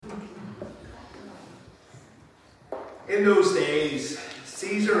In those days,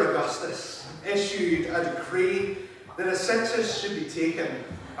 Caesar Augustus issued a decree that a census should be taken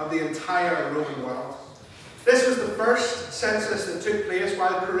of the entire Roman world. This was the first census that took place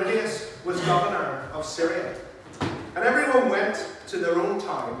while Quirinius was governor of Syria. And everyone went to their own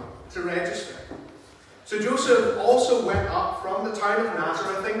town to register. So Joseph also went up from the town of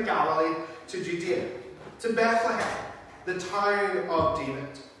Nazareth in Galilee to Judea, to Bethlehem, the town of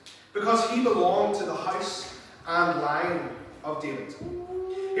David, because he belonged to the house and line of David.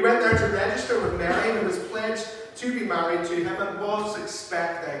 He went there to register with Mary, who was pledged to be married to him and was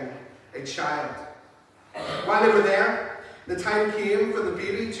expecting a child. While they were there, the time came for the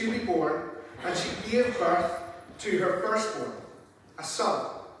baby to be born, and she gave birth to her firstborn, a son,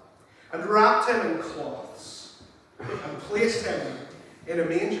 and wrapped him in cloths and placed him in a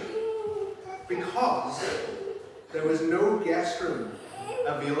manger, because there was no guest room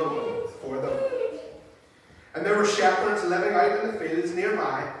available for them. And there were shepherds living out in the fields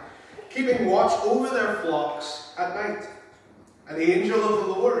nearby, keeping watch over their flocks at night. An angel of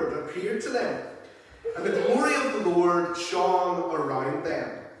the Lord appeared to them, and the glory of the Lord shone around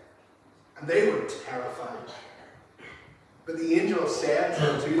them, and they were terrified. But the angel said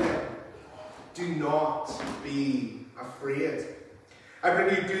to them, "Do not be afraid. I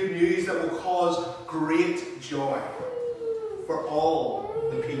bring you good news that will cause great joy for all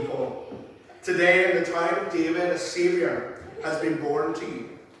the people. Today in the town of David, a Saviour has been born to you.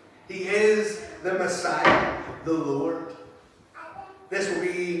 He is the Messiah, the Lord. This will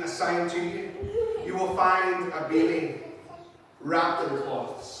be a sign to you. You will find a baby wrapped in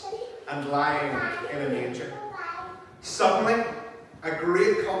cloths and lying in a manger." Suddenly, a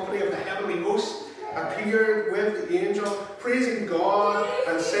great company of the heavenly host appeared with the angel, praising God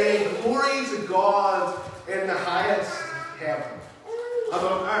and saying, "Glory to God in the highest heaven, and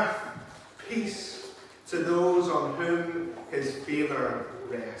on earth peace to those on whom his favour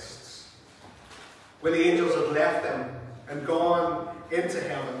rests." When the angels had left them and gone into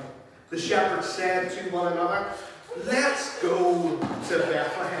heaven, the shepherds said to one another, "Let's go to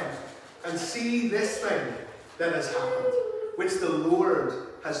Bethlehem and see this thing that has happened, which the Lord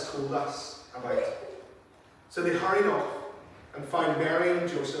has told us about." So they hurried off and found Mary and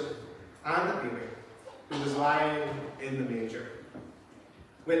Joseph and the baby, who was lying in the manger.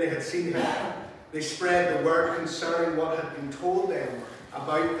 When they had seen him, they spread the word concerning what had been told them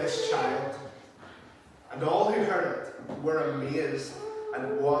about this child. And all who heard it were amazed at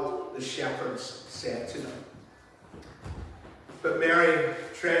what the shepherds said to them. But Mary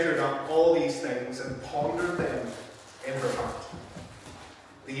treasured up all these things and pondered them in her heart.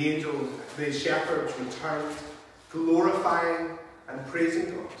 The shepherds returned, glorifying and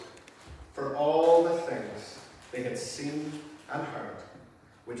praising God for all the things they had seen and heard,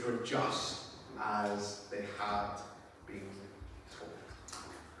 which were just as they had been told.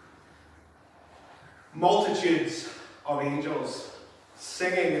 Multitudes of angels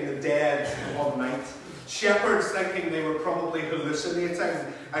singing in the dead of night. Shepherds thinking they were probably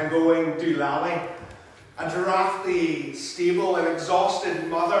hallucinating and going doolally. A drafty stable, an exhausted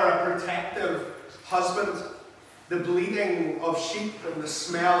mother, a protective husband, the bleating of sheep and the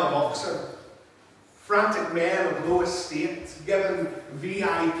smell of oxen. Frantic men of low estate, given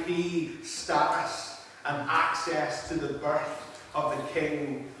VIP status and access to the birth of the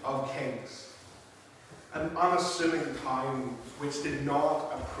King of Kings. An unassuming town which did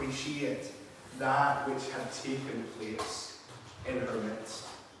not appreciate that which had taken place in her midst.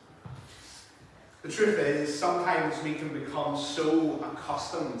 The truth is, sometimes we can become so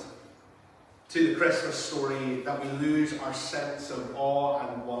accustomed to the Christmas story that we lose our sense of awe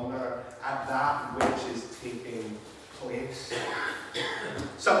and wonder at that which is taking place.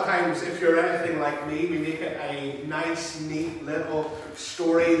 Sometimes, if you're anything like me, we make it a nice, neat little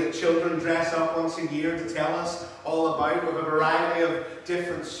story that children dress up once a year to tell us all about, with a variety of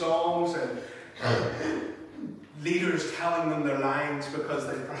different songs and leaders telling them their lines because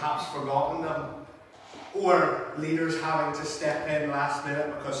they've perhaps forgotten them, or leaders having to step in last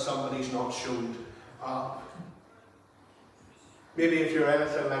minute because somebody's not showed up. Maybe if you're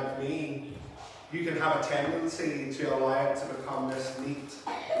anything like me, you can have a tendency to allow it to become this neat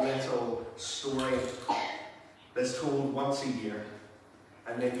little story that's told once a year,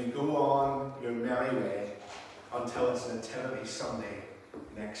 and then you go on your merry way until it's Nativity Sunday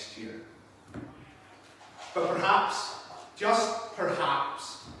next year. But perhaps, just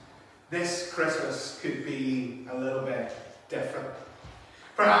perhaps, this Christmas could be a little bit different.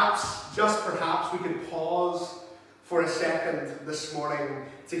 Perhaps, just perhaps, we could pause for a second this morning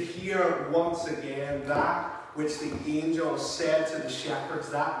to hear once again that which the angel said to the shepherds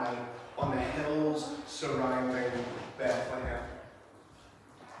that night on the hills surrounding Bethlehem.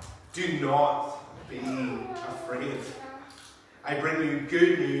 Do not be afraid. I bring you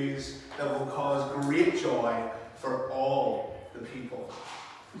good news that will cause great joy for all the people.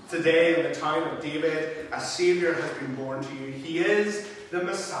 Today in the town of David, a Saviour has been born to you. He is the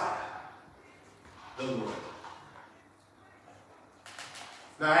Messiah, the Lord.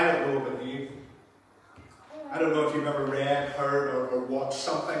 Now, I don't know about you. I don't know if you've ever read, heard, or watched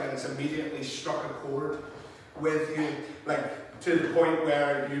something and it's immediately struck a chord with you, like to the point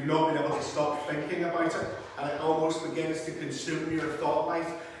where you've not been able to stop thinking about it, and it almost begins to consume your thought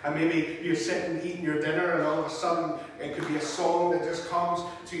life. And maybe you're sitting eating your dinner and all of a sudden it could be a song that just comes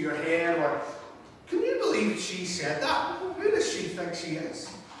to your head, or can you believe she said that? Who does she think she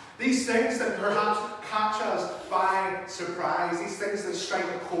is? These things that perhaps catch us by surprise, these things that strike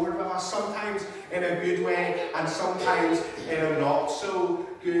a chord with us, sometimes in a good way and sometimes in a not so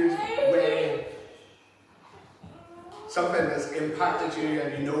good way. Something that's impacted you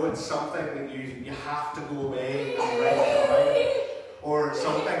and you know it's something that you have to go away and write down, or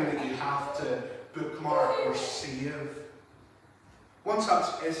something that you have to bookmark or save. One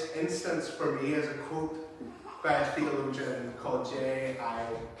such instance for me is a quote by a theologian called J.I.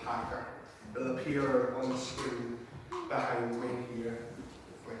 Packer. It'll appear on the screen behind me here.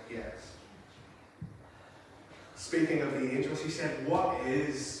 Yes. Speaking of the angels, he said, "What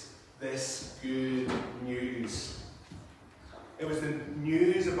is this good news?" It was the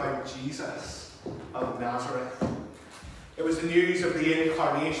news about Jesus of Nazareth. It was the news of the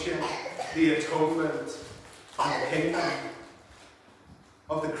incarnation, the atonement, and the kingdom,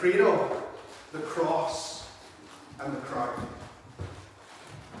 of the cradle, the cross, and the crown.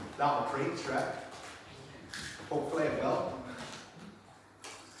 That'll preach, right? Hopefully it will.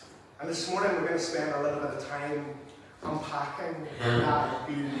 And this morning we're going to spend a little bit of time unpacking that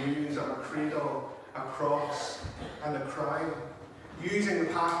good news of a cradle, a cross, and a crown, using the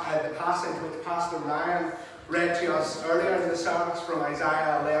passage which Pastor Ryan read to us earlier in the service from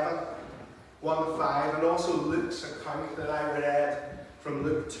Isaiah 11, 1-5, and also Luke's account that I read from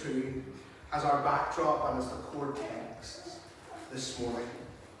Luke 2 as our backdrop and as the core text this morning.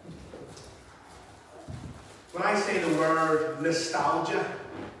 When I say the word nostalgia,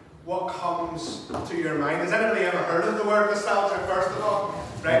 what comes to your mind? Has anybody ever heard of the word nostalgia, first of all?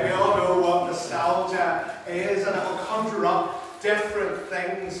 Right, we all know what nostalgia is, and it will conjure up different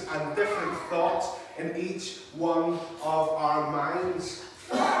things and different thoughts in each one of our minds.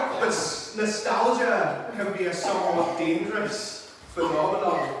 But nostalgia can be a somewhat dangerous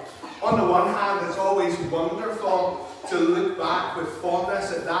phenomenon. On the one hand, it's always wonderful to look back with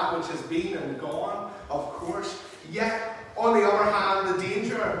fondness at that which has been and gone, of course. Yet, on the other hand, the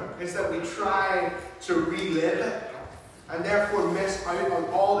danger is that we try to relive it and therefore miss out on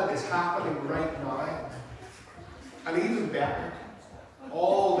all that is happening right now. And even better,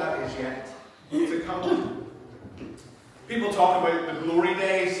 all that is yet to come. People talk about the glory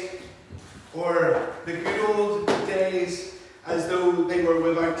days or the good old days as though they were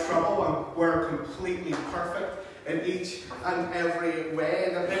without trouble and were completely perfect in each and every way,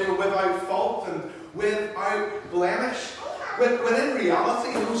 that they were without fault and without blemish. When in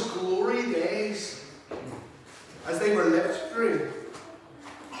reality, those glory days, as they were lived through,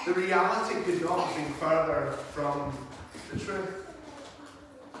 the reality could not have been further from the truth.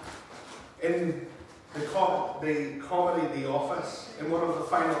 In the comedy The Office, in one of the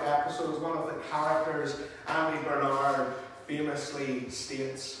final episodes, one of the characters, Andy Bernard, famously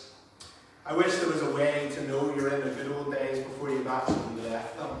states, "I wish there was a way to know you're in the good old days before you've actually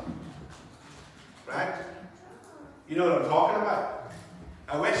left them." Right? You know what I'm talking about?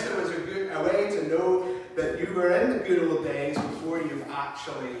 I wish there was a way to know that you were in the good old days before you've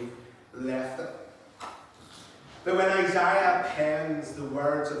actually left it. But when Isaiah pens the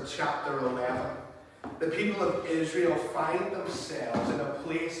words of chapter 11, the people of Israel find themselves in a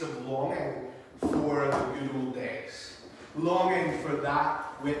place of longing for the good old days, longing for that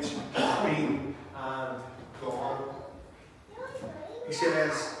which has been and gone. He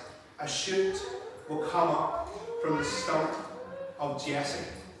says, "A shoot will come up from the stump of Jesse.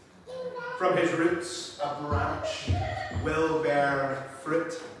 From his roots, a branch will bear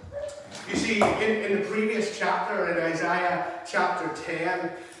fruit." You see, in the previous chapter, in Isaiah chapter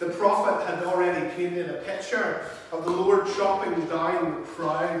 10, the prophet had already painted a picture of the Lord chopping down the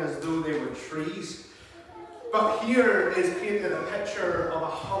proud as though they were trees. But here is painted a picture of a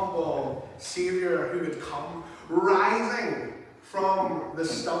humble Saviour who would come, rising from the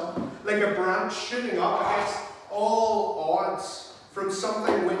stump, like a branch shooting up against all odds, from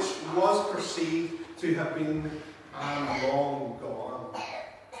something which was perceived to have been long gone.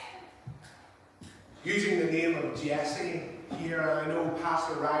 Using the name of Jesse here, I know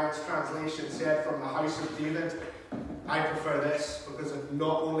Pastor Riot's translation said from the house of David. I prefer this because it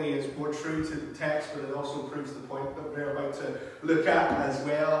not only is more true to the text, but it also proves the point that we're about to look at as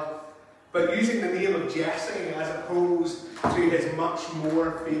well. But using the name of Jesse as opposed to his much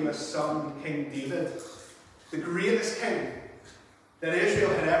more famous son, King David, the greatest king that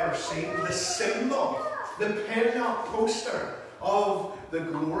Israel had ever seen, the symbol, the pin-up poster of the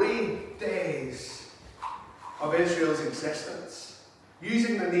glory days of Israel's existence.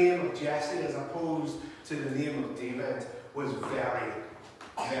 Using the name of Jesse as opposed to the name of David was very,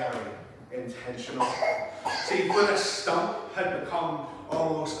 very intentional. See, when a stump had become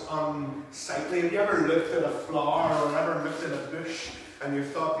almost unsightly, have you ever looked at a flower or ever looked at a bush and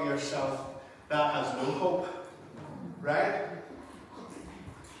you've thought to yourself, that has no hope, right?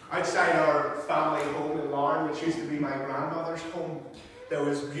 Outside our family home in Larne, which used to be my grandmother's home, there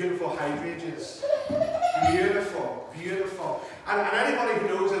was beautiful hydrangeas. Beautiful, beautiful. And anybody who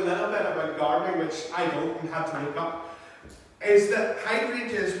knows a little bit about gardening, which I don't and had to look up, is that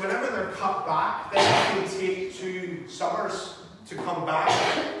hydrangeas, whenever they're cut back, they can take 2 summers to come back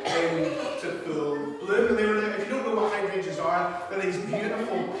into full bloom. And if you don't know what hydrangeas are, they're these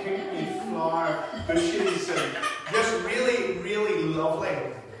beautiful pinky flower bushes and just really, really lovely.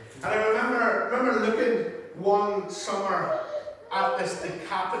 And I remember looking one summer at this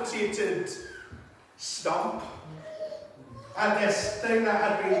decapitated stump, at this thing that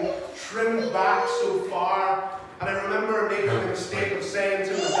had been trimmed back so far. And I remember making the mistake of saying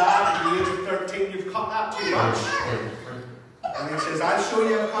to my dad at the age of 13, "You've cut that too much." And he says, "I'll show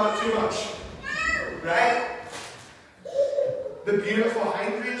you I've cut it too much." Right? The beautiful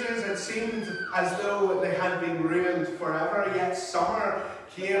hydrangeas, it seemed as though they had been ruined forever, yet summer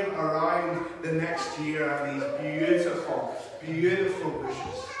came around the next year and these beautiful, beautiful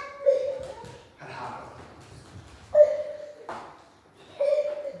bushes had happened.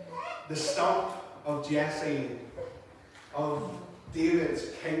 The stump of Jesse, of David's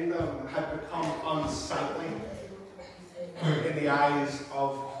kingdom, had become unsightly in the eyes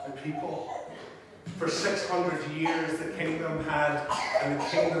of the people. For 600 years the kingdom had, and the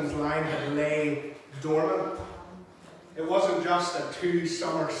kingdom's line had lay dormant. It wasn't just a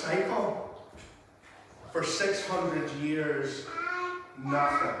 2-summer cycle. For 600 years,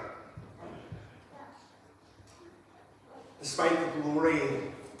 nothing. Despite the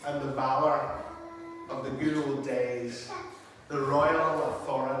glory and the valor of the good old days, the royal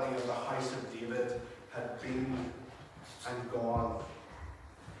authority of the house of David had been and gone.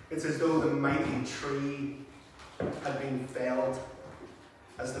 It's as though the mighty tree had been felled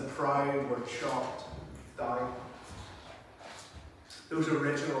as the proud were chopped down. Those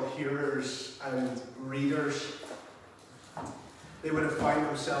original hearers and readers, they would have found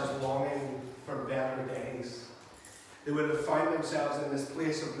themselves longing for better days. They would have found themselves in this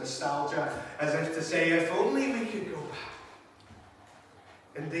place of nostalgia, as if to say, if only we could go back.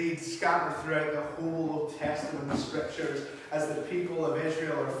 Indeed, scattered throughout the whole Old Testament and Scriptures, as the people of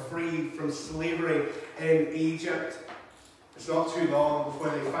Israel are freed from slavery in Egypt, it's not too long before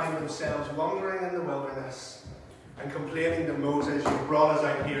they find themselves wandering in the wilderness and complaining to Moses, "You brought us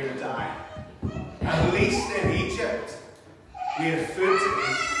out here to die. At least in Egypt, we had food to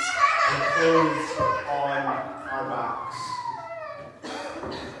eat and clothes on our backs."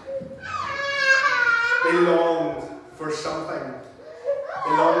 They longed for something.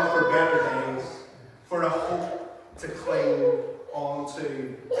 They longed for better days, for a hope to cling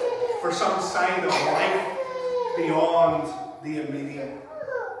onto, for some sign of life beyond the immediate.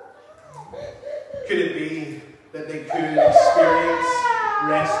 Could it be that they could experience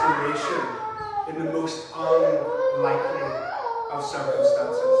restoration in the most unlikely of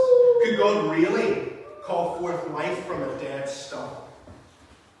circumstances? Could God really call forth life from a dead stump?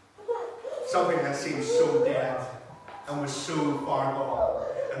 Something that seemed so dead and was so far gone,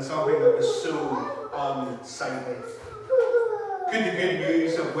 and something that was so unsightly. Could the good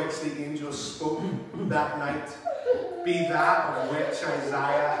news of which the angels spoke that night be that of which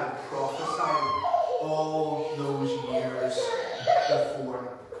Isaiah had prophesied all those years before?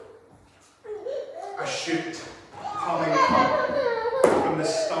 A shoot coming up from the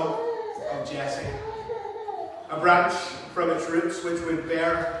stump of Jesse, a branch from its roots which would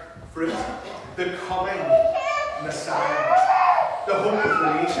bear fruit, the coming Messiah, the hope of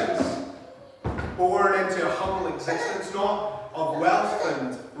the nations, born into a humble existence, not of wealth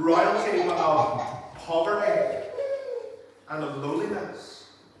and royalty, but of poverty and of lowliness,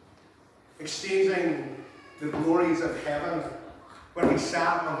 exchanging the glories of heaven when he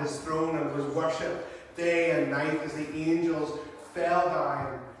sat on his throne and was worshipped day and night as the angels fell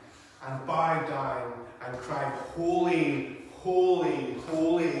down and bowed down and cried, "Holy, holy,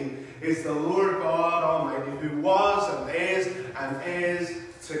 holy is the Lord God Almighty, who was and is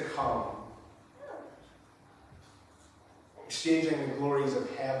to come." Exchanging the glories of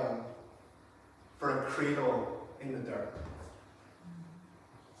heaven for a cradle in the dirt.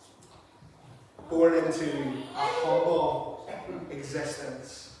 Born into a humble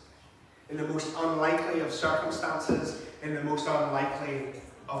existence, in the most unlikely of circumstances, in the most unlikely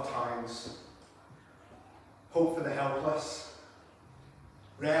of times. Hope for the helpless,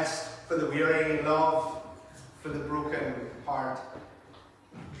 rest for the weary, love for the broken heart.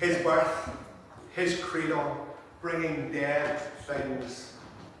 His birth, his cradle, bringing dead things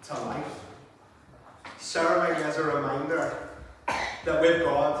to life. Serving as a reminder that with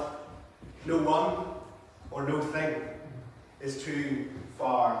God, no one or no thing is too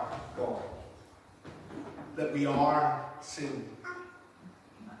far gone. That we are seen.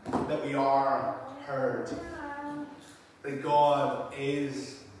 That we are heard. That God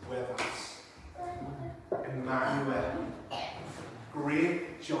is with us. Emmanuel.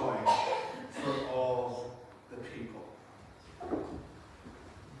 Great joy for all the people.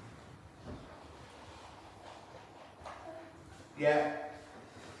 Yet,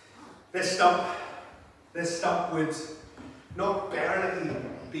 this stump would not barely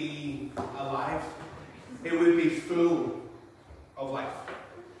be alive. It would be full of life,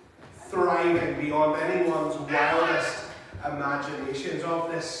 thriving beyond anyone's wildest imaginations.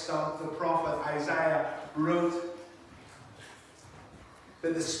 Of this stump, the prophet Isaiah wrote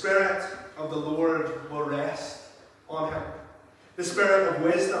that the Spirit of the Lord will rest on him. The Spirit of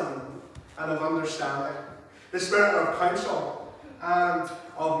wisdom and of understanding. The Spirit of counsel and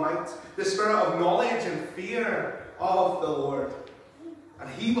of might. The Spirit of knowledge and fear of the Lord. And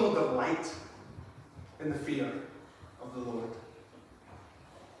he will delight in the fear of the Lord.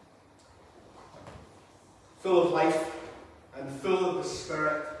 Full of life and full of the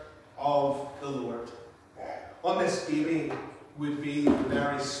Spirit of the Lord. On this baby would be the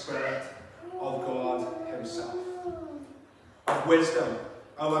very Spirit of God himself. Of wisdom,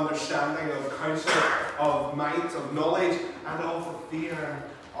 of understanding, of counsel, of might, of knowledge, and of the fear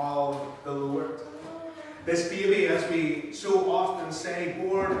of the Lord. This baby, as we so often say,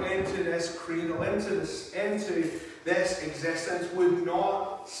 born into this cradle, into this existence, would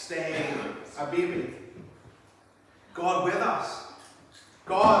not stay a baby. God with us,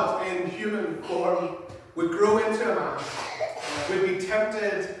 God in human form, would grow into a man, would be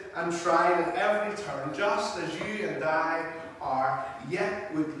tempted and tried at every turn, just as you and I are,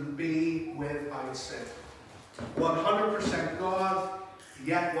 yet would be without sin. 100% God,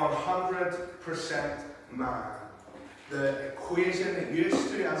 yet 100% man. The equation that used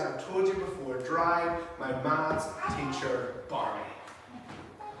to, as I've told you before, drive my maths teacher Barney.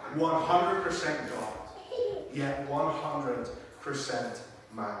 100% God, yet 100%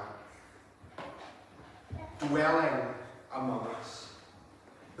 man. Dwelling among us.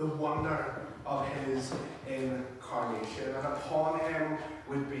 The wonder of his incarnation. And upon him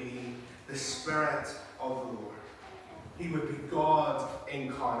would be the Spirit of the Lord. He would be God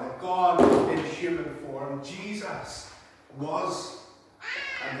incarnate, God in human form. Jesus was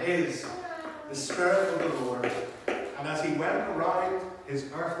and is the Spirit of the Lord. And as he went around his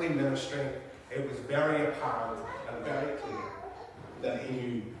earthly ministry, it was very apparent and very clear that he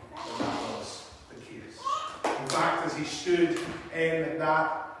knew that was the case. In fact, as he stood in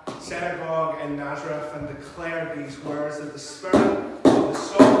that synagogue in Nazareth and declared these words, that the Spirit of the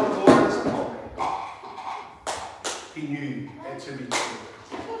Son of the Lord is upon me, he knew it to be true.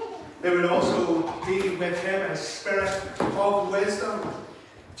 There would also be with him a spirit of wisdom.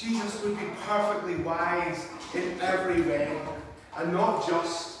 Jesus would be perfectly wise in every way, and not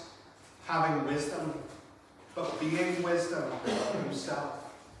just having wisdom, but being wisdom himself.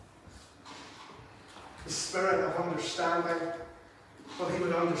 The spirit of understanding, well, he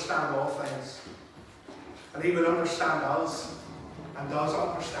would understand all things. And he would understand us, and does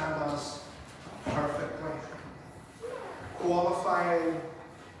understand us perfectly, qualifying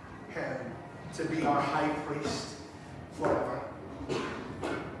him to be our high priest forever.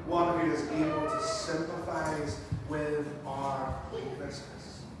 One who is able to sympathize with our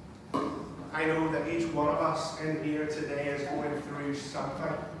weaknesses. I know that each one of us in here today is going through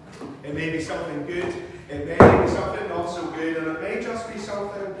something. It may be something good, it may be something not so good, and it may just be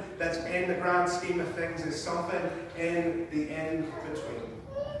something that's in the grand scheme of things is something in the in-between.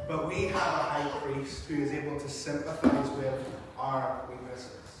 But we have a high priest who is able to sympathize with our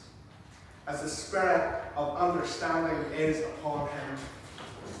weaknesses. As the spirit of understanding is upon him,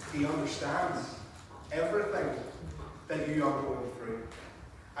 he understands everything that you are going through.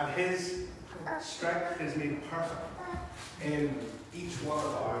 And his strength is made perfect in each one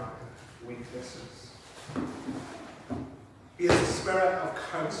of our weaknesses. He is the spirit of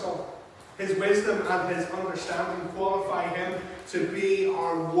counsel. His wisdom and his understanding qualify him to be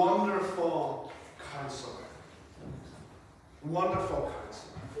our wonderful counselor. Wonderful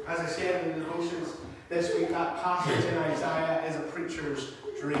counselor. As I said in the devotions this week, that passage in Isaiah is a preacher's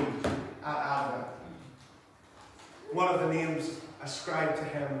dream at Advent. One of the names ascribed to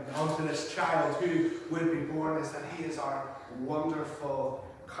him, unto this child who would be born, is that he is our wonderful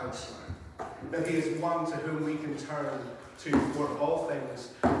counselor. That he is one to whom we can turn to for all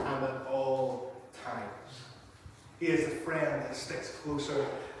things and at all times. He is a friend that sticks closer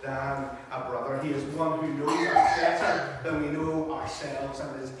than a brother. He is one who knows us better than we know ourselves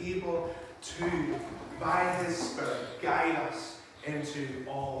and is able to, by his Spirit, guide us into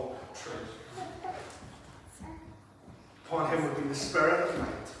all truth. Upon him would be the spirit of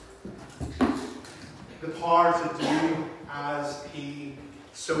might, the power to do as he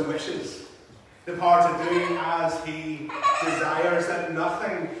so wishes, the power to do as he desires, that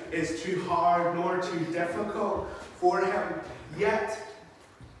nothing is too hard nor too difficult for him. Yet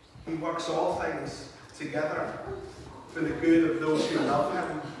he works all things together for the good of those who love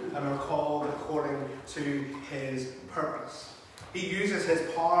him and are called according to his purpose. He uses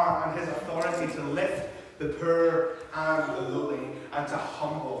his power and his authority to lift the poor and the lowly, and to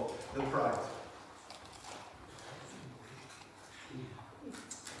humble the proud.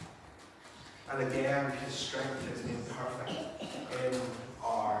 And again, his strength is made perfect in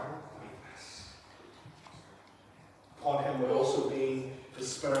our weakness. Upon him would also be the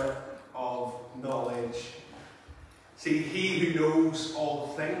spirit of knowledge. See, he who knows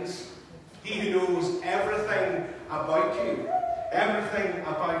all things, he who knows everything about you, everything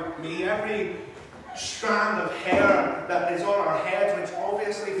about me, every strand of hair that is on our heads, which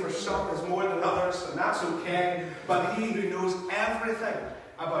obviously for some is more than others, and that's okay, but he who knows everything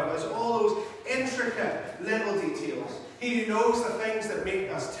about us, all those intricate little details, he who knows the things that make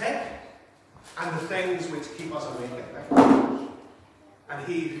us tick and the things which keep us awake at night, and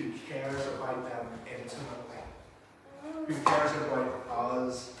he who cares about them intimately, who cares about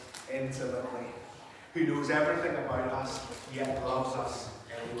us intimately, who knows everything about us yet loves us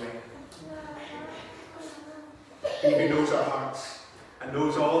anyway. He who knows our hearts and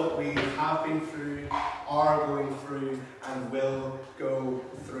knows all that we have been through, are going through, and will go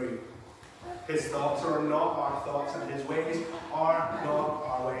through. His thoughts are not our thoughts, and his ways are not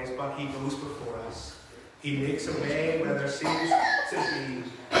our ways, but he goes before us. He makes a way where there seems to be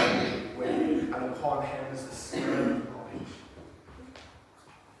no way, and upon him is the spirit of knowledge.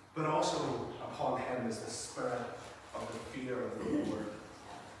 But also upon him is the spirit of the fear of the Lord.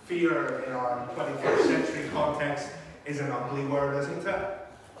 Fear in our 21st century context is an ugly word, isn't it?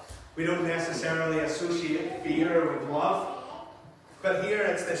 We don't necessarily associate fear with love. But here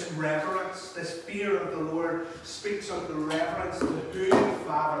it's this reverence, this fear of the Lord speaks of the reverence to who the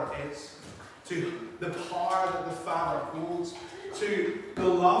Father is, to the power that the Father holds, to the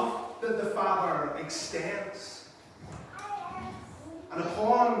love that the Father extends. And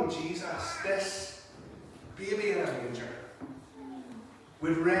upon Jesus, this baby in a manger,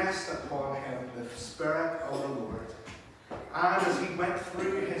 would rest upon him the Spirit of the Lord. And as he went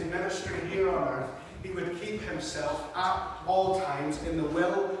through his ministry here on earth, he would keep himself at all times in the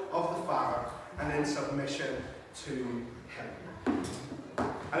will of the Father and in submission to him.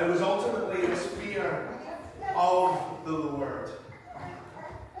 And it was ultimately this fear of the Lord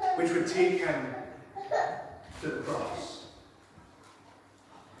which would take him to the cross,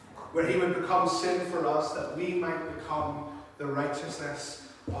 where he would become sin for us that we might become the righteousness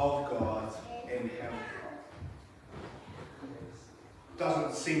of God in him.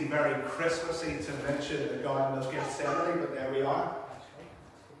 Doesn't seem very Christmassy to mention the Garden of Gethsemane, but there we are.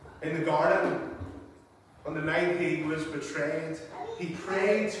 In the garden, on the night he was betrayed, he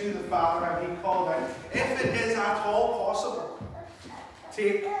prayed to the Father and he called out, "If it is at all possible,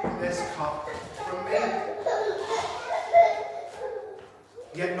 take this cup from me.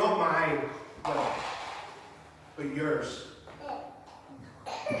 Yet not my will, but yours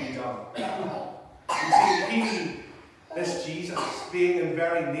be done." You see, this Jesus, being in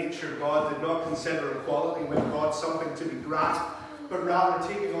very nature God, did not consider equality with God something to be grasped, but rather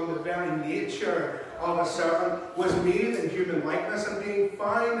taking on the very nature of a servant, was made in human likeness, and being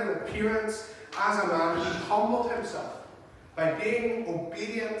found in appearance as a man, he humbled himself by being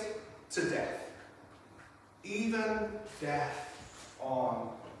obedient to death, even death on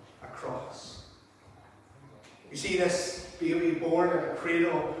a cross. You see, this baby born in a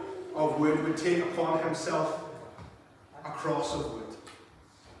cradle of wood would take upon himself a cross of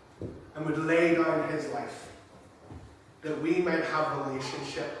wood and would lay down his life that we might have a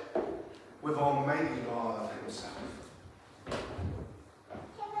relationship with Almighty God himself.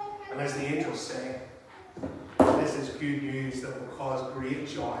 And as the angels say, this is good news that will cause great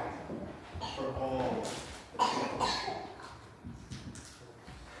joy for all the people.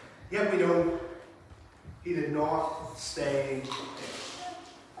 Yet we know he did not stay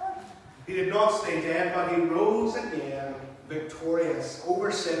dead. He did not stay dead, but he rose again, victorious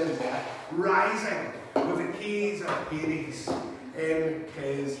over sin and death, rising with the keys of Hades in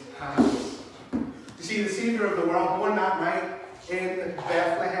his hands. You see, the Saviour of the world, born that night in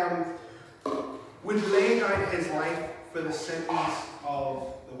Bethlehem, would lay down his life for the sins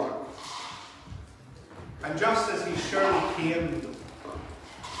of the world. And just as he surely came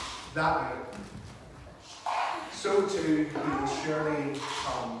that night, so too he will surely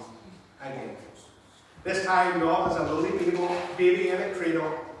come again. This time not as a lowly baby in a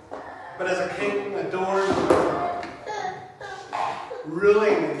cradle, but as a king adorned with a crown,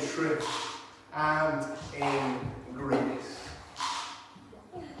 ruling in truth and in grace.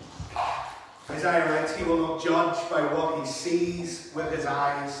 Isaiah writes, he will not judge by what he sees with his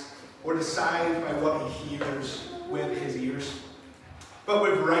eyes, or decide by what he hears with his ears. But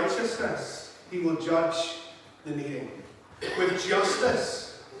with righteousness he will judge the needy. With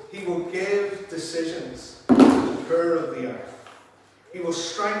justice he will give decisions to the poor of the earth. He will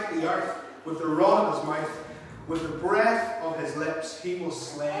strike the earth with the rod of his mouth. With the breath of his lips he will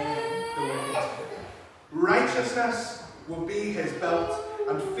slay the wicked. Righteousness will be his belt,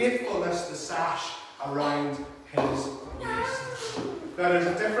 and faithfulness the sash around his waist. Now there's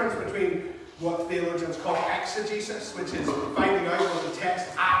a difference between what theologians call exegesis, which is finding out what the text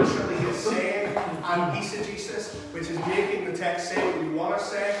actually is saying, and eisegesis, which is making the text say what we want to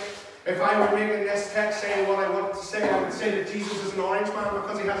say. If I were making this text say what I wanted to say, I would say that Jesus is an orange man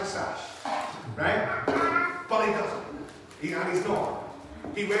because he has a sash. Right? But he doesn't. And he's not.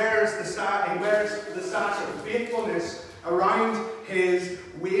 He wears the sash of faithfulness around his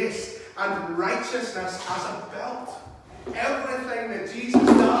waist and righteousness as a belt. Everything that Jesus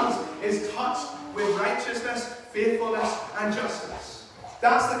does is touched with righteousness, faithfulness, and justice.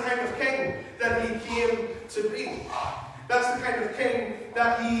 That's the kind of king that he came to be. That's the kind of king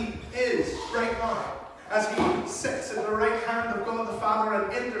that he is right now, as he sits at the right hand of God the Father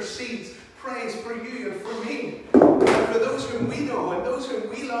and intercedes, prays for you and for me, and for those whom we know and those whom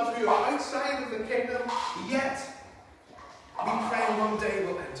we love who are outside of the kingdom, yet we pray one day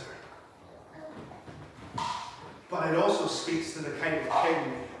will enter. But it also speaks to the kind of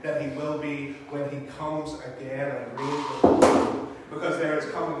king that he will be when he comes again and reigns with us. Because there is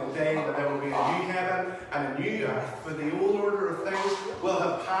coming a day that there will be a new heaven and a new earth, for the old order of things will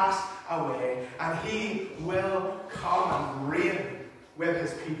have passed away, and he will come and reign with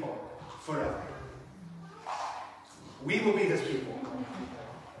his people forever. We will be his people,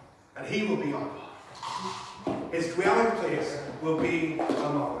 and he will be our God. His dwelling place will be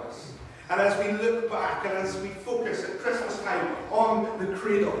among us. And as we look back and as we focus at Christmas time on the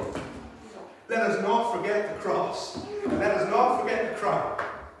cradle, let us not forget the cross. And let us not forget the crown.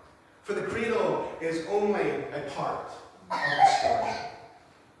 For the cradle is only a part of the story.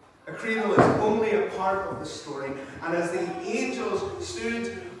 A cradle is only a part of the story. And as the angels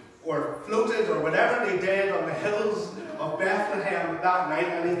stood or floated or whatever they did on the hills of Bethlehem that night,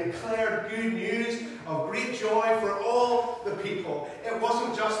 and they declared good news of great joy for all the people, it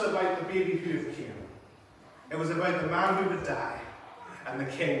wasn't just about the baby who came. It was about the man who would die and the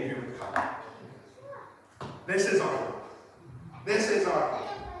king who would come. This is our hope. This is our hope.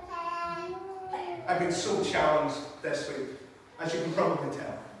 I've been so challenged this week, as you can probably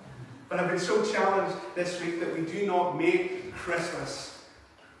tell. But I've been so challenged this week that we do not make Christmas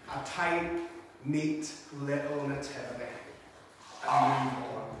a tight, neat little nativity and move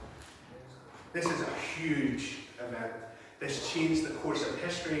on. This is a huge event. This changed the course of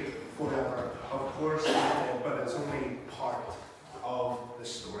history forever. Of course it did, but it's only part of the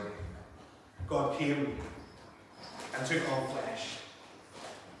story. God came and took on flesh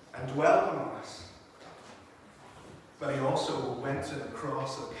and dwelt among us. But he also went to the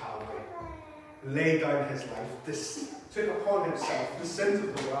cross of Calvary, laid down his life, took upon himself the sins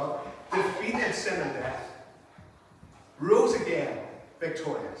of the world, defeated sin and death, rose again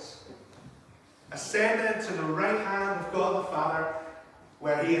victorious, ascended to the right hand of God the Father,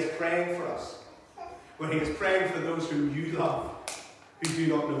 where he is praying for us, where he is praying for those whom you love, who do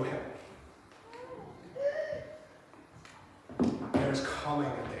not know him. There is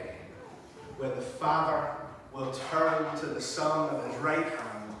coming a day where the Father will turn to the Son at his right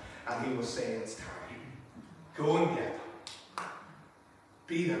hand and he will say it's time. Go and get them.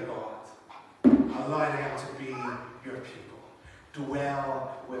 Be their God. Allow them to be your people.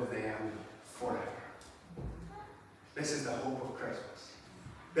 Dwell with them forever. This is the hope of Christmas.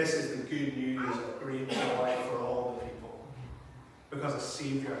 This is the good news of great joy for all the people. Because a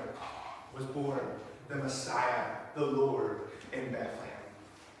Saviour was born, the Messiah, the Lord, in Bethlehem.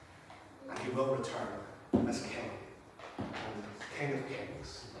 And he will return as King, and King of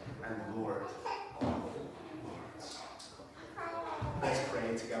Kings, and Lord of Lords. Let's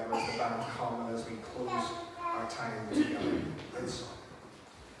pray together as the band come and as we close our time together in song.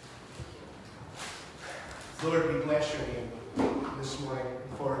 Lord, we bless your name this morning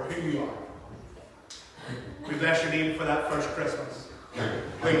for who you are. We bless your name for that first Christmas,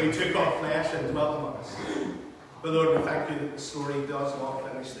 when you took on flesh and dwelt among us. But Lord, we thank you that the story does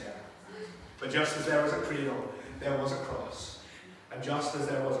not finish there. But just as there was a cradle, there was a cross. And just as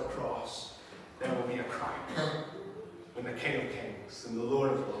there was a cross, there will be a crown. When the King of Kings and the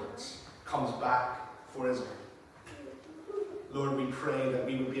Lord of Lords comes back for his own. Lord, we pray that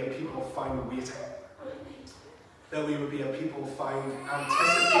we would be a people found waiting. That we would be a people found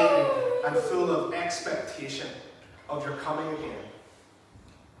anticipating and full of expectation of your coming again.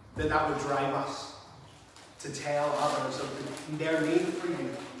 That would drive us to tell others of their need for you.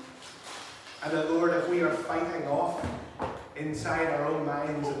 And that, Lord, if we are fighting off inside our own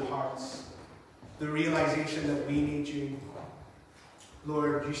minds and hearts the realization that we need you,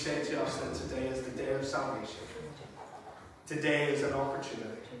 Lord, you said to us that today is the day of salvation. Today is an opportunity.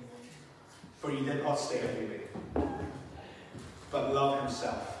 For you did not stay a baby, but love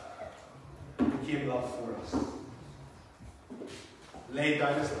himself became love for us. Laid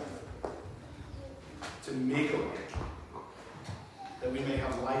down his life to make a way that we may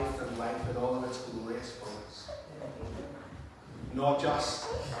have life and life in all of its glorious fullness. Not just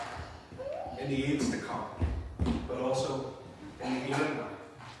in the age to come, but also in the here and now.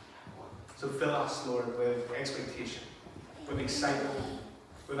 So fill us, Lord, with expectation, with excitement,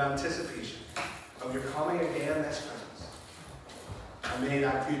 with anticipation of your coming again this Christmas. And may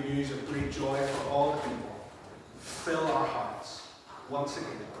that good news of great joy for all the people fill our hearts once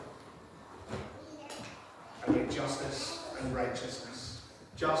again. And may justice and righteousness,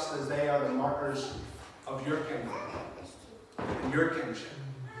 just as they are the markers of your kingdom and your kingship,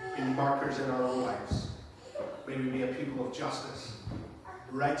 be markers in our own lives. May we be a people of justice,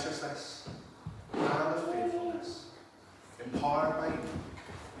 righteousness, and of faithfulness, empowered by you.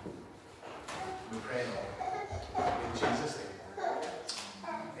 We pray in Jesus' name.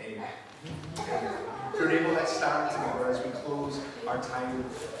 Amen. If you're able, let's stand together as we close our time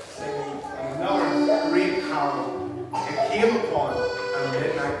singing another great carol. It came upon a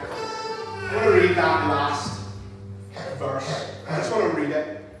midnight come. I want to read that last verse. I just want to read it.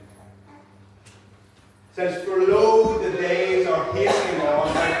 It says, "For lo, the days are hastening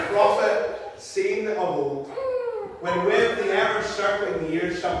on, by prophet seen of old, when with the ever-circling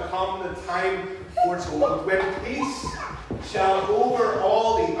years shall come the time foretold, when peace shall over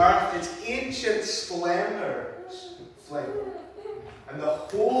all the earth its ancient splendors flame, and the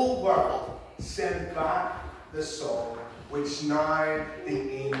whole world send back the song which now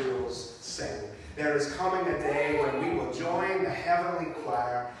the angels sing." There is coming a day when we will join the heavenly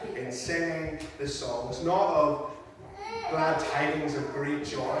choir in singing the songs, not of glad tidings of great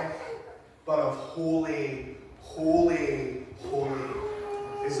joy, but of holy, holy, holy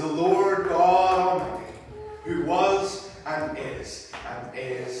is the Lord God Almighty, who was and is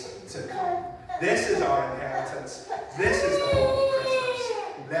to come. This is our inheritance. This is the hope of Christmas.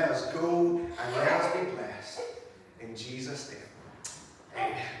 Let us go and let us be blessed. In Jesus' name,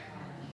 amen.